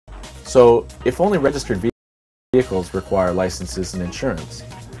So, if only registered vehicles require licenses and insurance,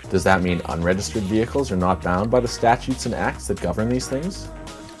 does that mean unregistered vehicles are not bound by the statutes and acts that govern these things?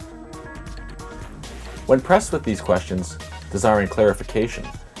 When pressed with these questions, desiring clarification,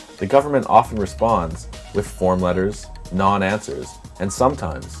 the government often responds with form letters, non-answers, and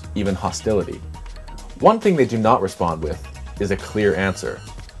sometimes even hostility. One thing they do not respond with is a clear answer.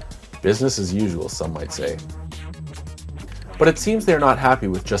 Business as usual, some might say. But it seems they are not happy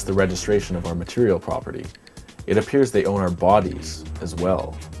with just the registration of our material property. It appears they own our bodies as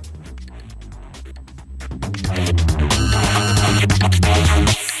well.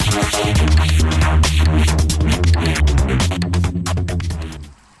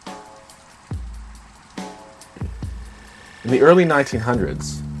 In the early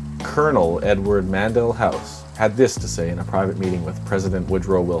 1900s, Colonel Edward Mandell House had this to say in a private meeting with President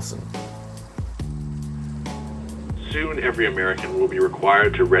Woodrow Wilson. Soon every American will be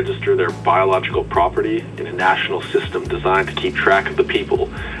required to register their biological property in a national system designed to keep track of the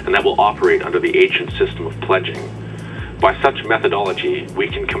people, and that will operate under the ancient system of pledging. By such methodology, we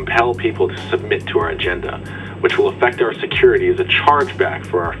can compel people to submit to our agenda, which will affect our security as a chargeback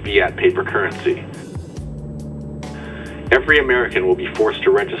for our fiat paper currency. Every American will be forced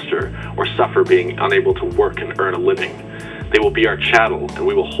to register or suffer being unable to work and earn a living. They will be our chattel, and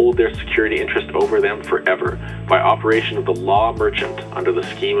we will hold their security interest over them forever by operation of the law merchant under the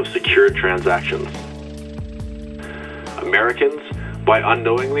scheme of secured transactions. Americans, by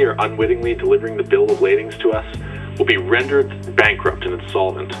unknowingly or unwittingly delivering the bill of ladings to us, will be rendered bankrupt and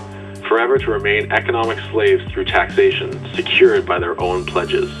insolvent, forever to remain economic slaves through taxation, secured by their own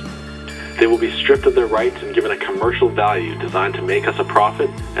pledges. They will be stripped of their rights and given a commercial value designed to make us a profit,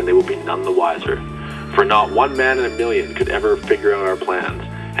 and they will be none the wiser. For not one man in a million could ever figure out our plans,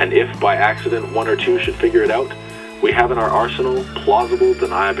 and if by accident one or two should figure it out, we have in our arsenal plausible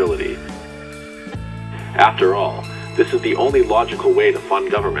deniability. After all, this is the only logical way to fund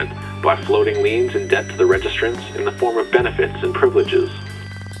government, by floating liens and debt to the registrants in the form of benefits and privileges.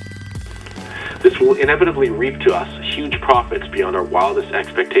 This will inevitably reap to us huge profits beyond our wildest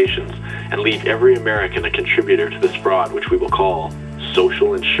expectations, and leave every American a contributor to this fraud, which we will call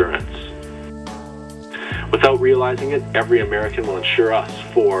social insurance. Without realizing it, every American will insure us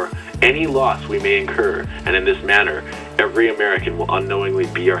for any loss we may incur, and in this manner, every American will unknowingly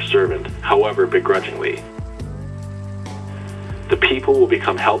be our servant, however begrudgingly. The people will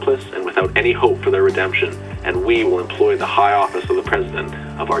become helpless and without any hope for their redemption, and we will employ the high office of the president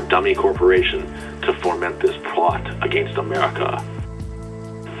of our dummy corporation to foment this plot against America.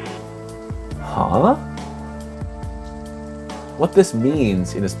 Huh? What this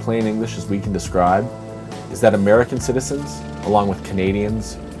means, in as plain English as we can describe, is that American citizens, along with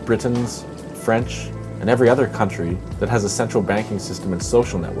Canadians, Britons, French, and every other country that has a central banking system and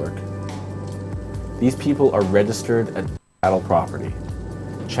social network, these people are registered as chattel property.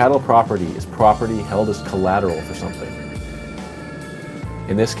 Chattel property is property held as collateral for something.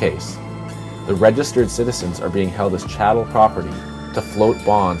 In this case, the registered citizens are being held as chattel property to float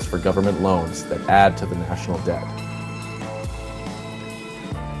bonds for government loans that add to the national debt.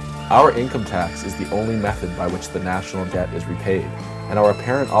 Our income tax is the only method by which the national debt is repaid, and our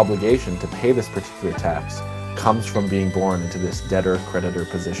apparent obligation to pay this particular tax comes from being born into this debtor-creditor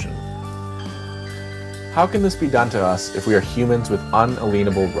position. How can this be done to us if we are humans with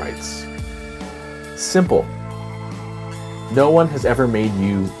unalienable rights? Simple. No one has ever made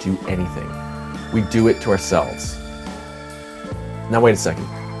you do anything. We do it to ourselves. Now wait a second.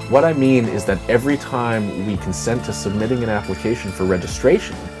 What I mean is that every time we consent to submitting an application for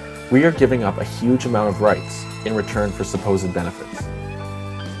registration, we are giving up a huge amount of rights in return for supposed benefits.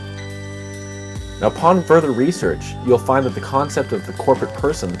 Now, upon further research, you'll find that the concept of the corporate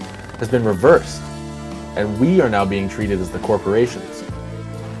person has been reversed, and we are now being treated as the corporations,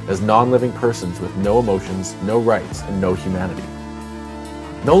 as non-living persons with no emotions, no rights, and no humanity.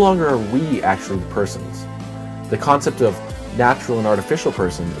 No longer are we actually the persons. The concept of natural and artificial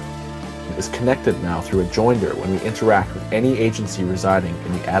person is connected now through a joinder when we interact with any agency residing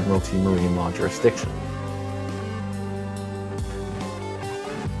in the Admiralty Marine Law jurisdiction.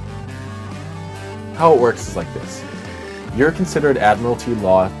 How it works is like this. You're considered Admiralty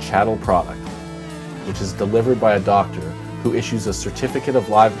Law chattel product, which is delivered by a doctor who issues a certificate of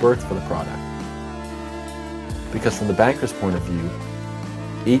live birth for the product. Because from the banker's point of view,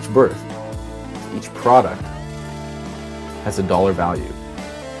 each birth, each product, has a dollar value.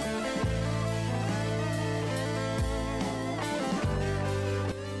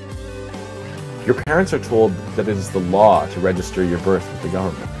 Your parents are told that it is the law to register your birth with the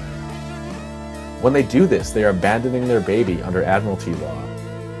government. When they do this, they are abandoning their baby under Admiralty law,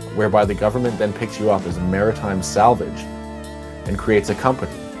 whereby the government then picks you up as a maritime salvage and creates a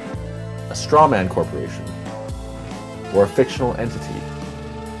company, a strawman corporation, or a fictional entity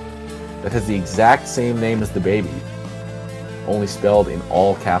that has the exact same name as the baby, only spelled in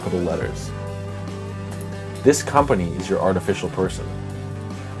all capital letters. This company is your artificial person.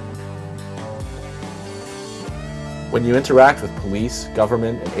 When you interact with police,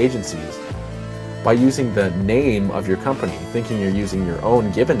 government, and agencies, by using the name of your company, thinking you're using your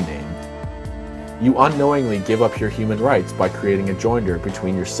own given name, you unknowingly give up your human rights by creating a joinder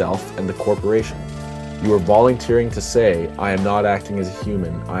between yourself and the corporation. You are volunteering to say, I am not acting as a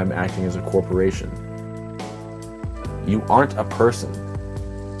human, I am acting as a corporation. You aren't a person.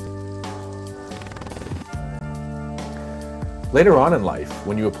 Later on in life,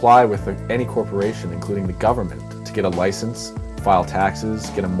 when you apply with any corporation, including the government, to get a license, file taxes,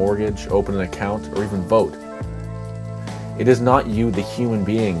 get a mortgage, open an account, or even vote, it is not you, the human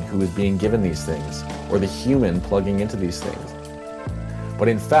being, who is being given these things, or the human plugging into these things. But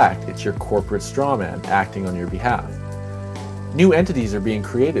in fact, it's your corporate strawman acting on your behalf. New entities are being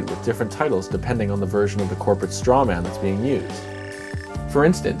created with different titles depending on the version of the corporate strawman that's being used. For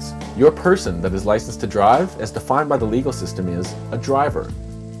instance, your person that is licensed to drive, as defined by the legal system, is a driver.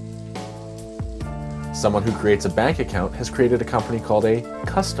 Someone who creates a bank account has created a company called a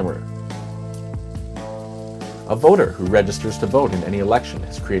customer. A voter who registers to vote in any election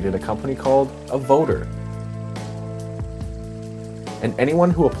has created a company called a voter. And anyone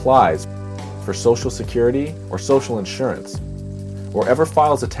who applies for Social Security or social insurance, or ever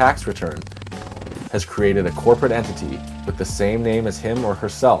files a tax return, has created a corporate entity with the same name as him or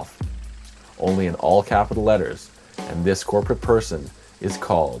herself, only in all capital letters, and this corporate person is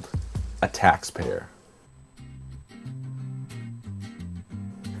called a taxpayer.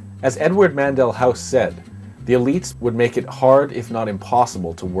 As Edward Mandell House said, the elites would make it hard, if not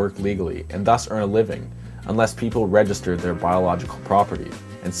impossible, to work legally and thus earn a living unless people registered their biological property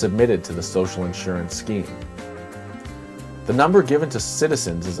and submitted to the social insurance scheme. The number given to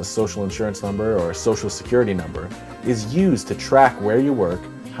citizens as a social insurance number or a social security number is used to track where you work,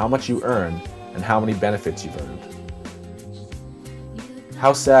 how much you earn, and how many benefits you've earned.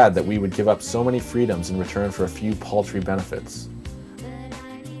 How sad that we would give up so many freedoms in return for a few paltry benefits.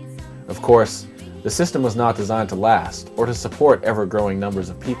 Of course, the system was not designed to last or to support ever-growing numbers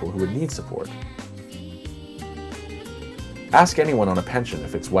of people who would need support. Ask anyone on a pension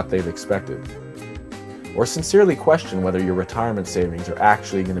if it's what they've expected. Or sincerely question whether your retirement savings are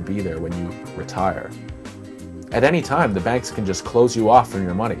actually going to be there when you retire. At any time, the banks can just close you off from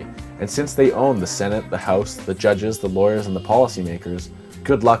your money, and since they own the Senate, the House, the judges, the lawyers, and the policymakers,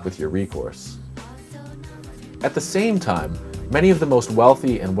 good luck with your recourse. At the same time, many of the most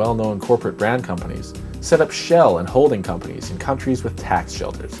wealthy and well-known corporate brand companies set up shell and holding companies in countries with tax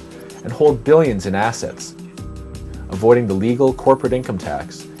shelters and hold billions in assets, avoiding the legal corporate income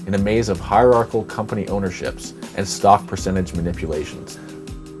tax in a maze of hierarchical company ownerships and stock percentage manipulations.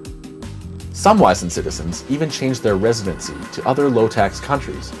 Some wizened citizens even change their residency to other low-tax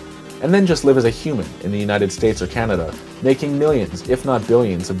countries and then just live as a human in the United States or Canada, making millions, if not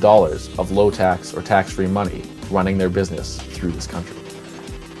billions, of dollars of low-tax or tax-free money running their business through this country.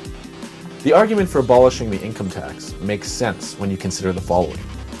 The argument for abolishing the income tax makes sense when you consider the following.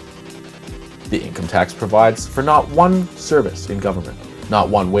 The income tax provides for not one service in government. Not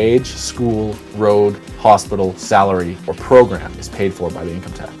one wage, school, road, hospital, salary, or program is paid for by the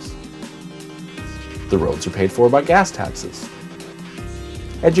income tax. The roads are paid for by gas taxes.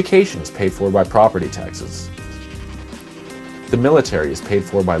 Education is paid for by property taxes. The military is paid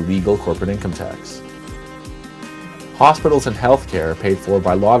for by legal corporate income tax. Hospitals and healthcare are paid for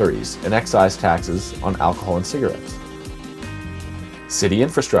by lotteries and excise taxes on alcohol and cigarettes. City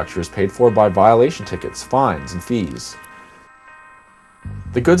infrastructure is paid for by violation tickets, fines, and fees.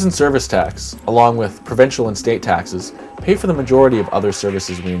 The goods and service tax, along with provincial and state taxes, pay for the majority of other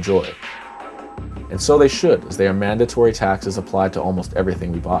services we enjoy. And so they should, as they are mandatory taxes applied to almost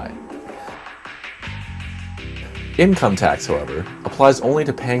everything we buy. Income tax, however, applies only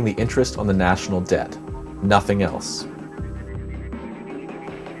to paying the interest on the national debt, nothing else.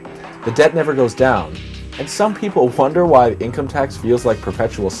 The debt never goes down, and some people wonder why income tax feels like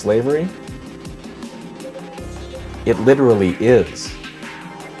perpetual slavery. It literally is.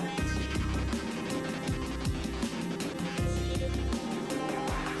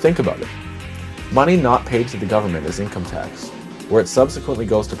 Think about it. Money not paid to the government as income tax, where it subsequently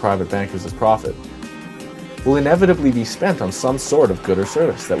goes to private bankers as profit, will inevitably be spent on some sort of good or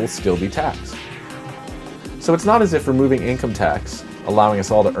service that will still be taxed. So it's not as if removing income tax, allowing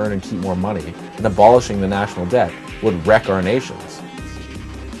us all to earn and keep more money, and abolishing the national debt would wreck our nations.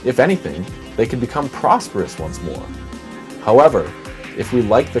 If anything, they can become prosperous once more. However, if we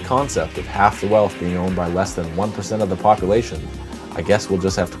like the concept of half the wealth being owned by less than 1% of the population, I guess we'll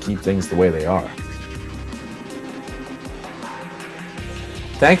just have to keep things the way they are.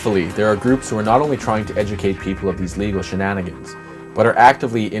 Thankfully, there are groups who are not only trying to educate people of these legal shenanigans, but are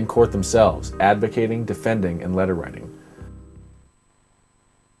actively in court themselves, advocating, defending, and letter writing.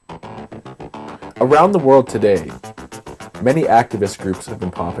 Around the world today, many activist groups have been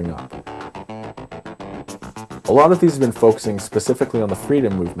popping up. A lot of these have been focusing specifically on the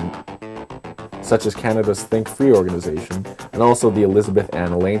freedom movement, such as Canada's Think Free organization and also the Elizabeth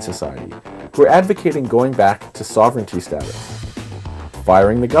Ann Elaine Society, who are advocating going back to sovereignty status,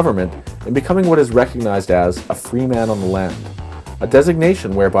 firing the government, and becoming what is recognized as a free man on the land, a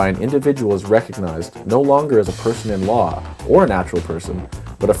designation whereby an individual is recognized no longer as a person in law or a natural person,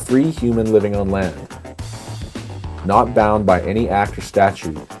 but a free human living on land, not bound by any act or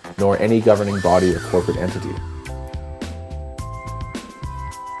statute, nor any governing body or corporate entity.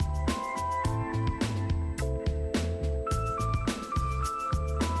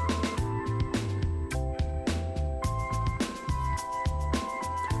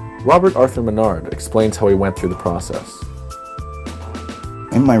 Robert Arthur Menard explains how he went through the process.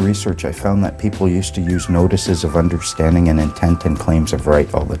 In my research, I found that people used to use notices of understanding and intent and claims of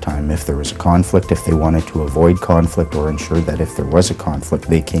right all the time. If there was a conflict, if they wanted to avoid conflict or ensure that if there was a conflict,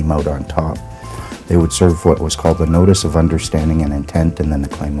 they came out on top, they would serve what was called the notice of understanding and intent and then the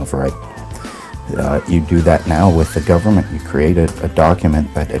claim of right. You do that now with the government. You create a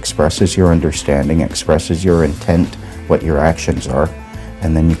document that expresses your understanding, expresses your intent, what your actions are,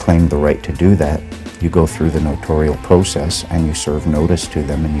 and then you claim the right to do that. You go through the notarial process and you serve notice to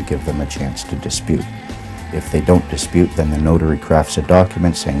them and you give them a chance to dispute. If they don't dispute, then the notary crafts a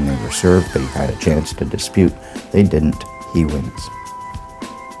document saying they were served, they had a chance to dispute. They didn't, he wins.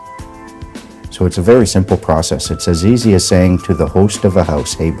 So it's a very simple process. It's as easy as saying to the host of a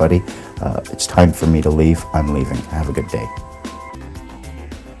house, hey buddy, it's time for me to leave, I'm leaving, have a good day.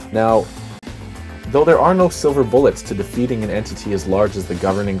 Now, though there are no silver bullets to defeating an entity as large as the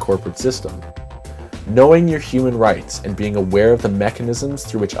governing corporate system, knowing your human rights and being aware of the mechanisms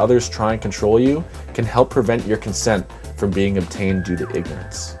through which others try and control you can help prevent your consent from being obtained due to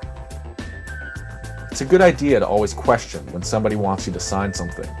ignorance. It's a good idea to always question when somebody wants you to sign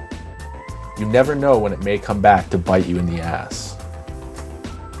something. You never know when it may come back to bite you in the ass.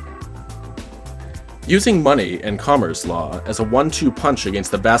 Using money and commerce law as a one-two punch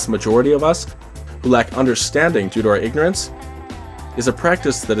against the vast majority of us who lack understanding due to our ignorance is a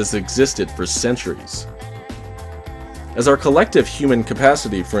practice that has existed for centuries. As our collective human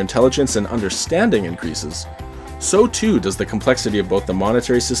capacity for intelligence and understanding increases, so too does the complexity of both the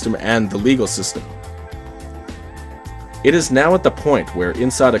monetary system and the legal system. It is now at the point where,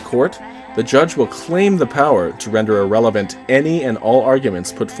 inside a court, the judge will claim the power to render irrelevant any and all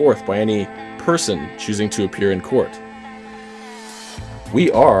arguments put forth by any person choosing to appear in court.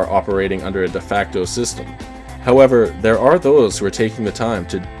 We are operating under a de facto system. However, there are those who are taking the time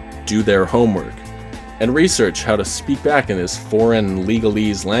to do their homework and research how to speak back in this foreign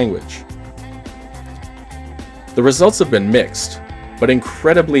legalese language. The results have been mixed, but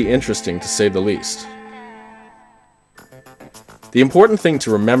incredibly interesting to say the least. The important thing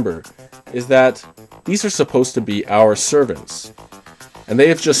to remember is that these are supposed to be our servants, and they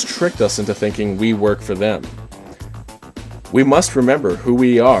have just tricked us into thinking we work for them. We must remember who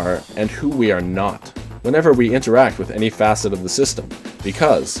we are and who we are not whenever we interact with any facet of the system,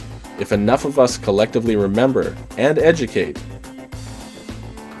 because if enough of us collectively remember and educate,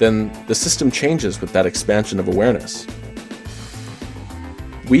 then the system changes with that expansion of awareness.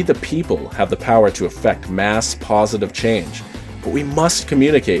 We the people have the power to effect mass positive change, but we must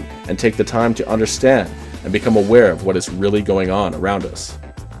communicate and take the time to understand and become aware of what is really going on around us.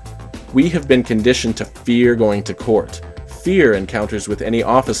 We have been conditioned to fear going to court, fear encounters with any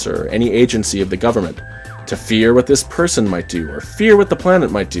officer or any agency of the government, to fear what this person might do or fear what the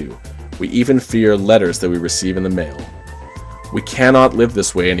planet might do. We even fear letters that we receive in the mail. We cannot live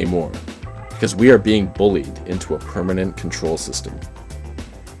this way anymore because we are being bullied into a permanent control system.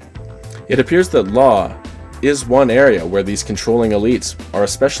 It appears that law is one area where these controlling elites are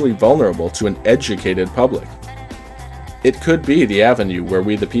especially vulnerable to an educated public. It could be the avenue where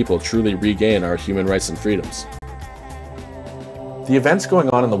we the people truly regain our human rights and freedoms. The events going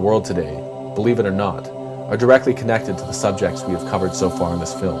on in the world today, believe it or not, are directly connected to the subjects we have covered so far in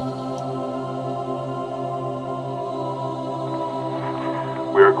this film.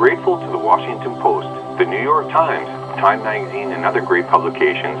 We are grateful to the Washington Post, the New York Times, Time magazine, and other great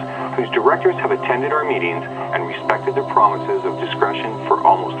publications, whose directors have attended our meetings and respected their promises of discretion for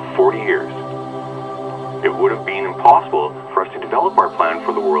almost 40 years. It would have been impossible for us to develop our plan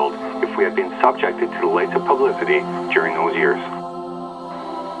for the world if we had been subjected to the lights of publicity during those years.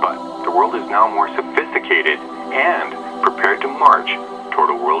 But the world is now more sophisticated and prepared to march toward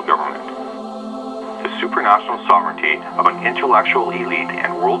a world government. The supranational sovereignty of an intellectual elite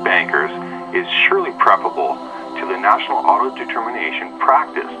and world bankers is surely preferable to the national autodetermination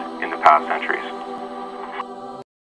practiced in the past centuries.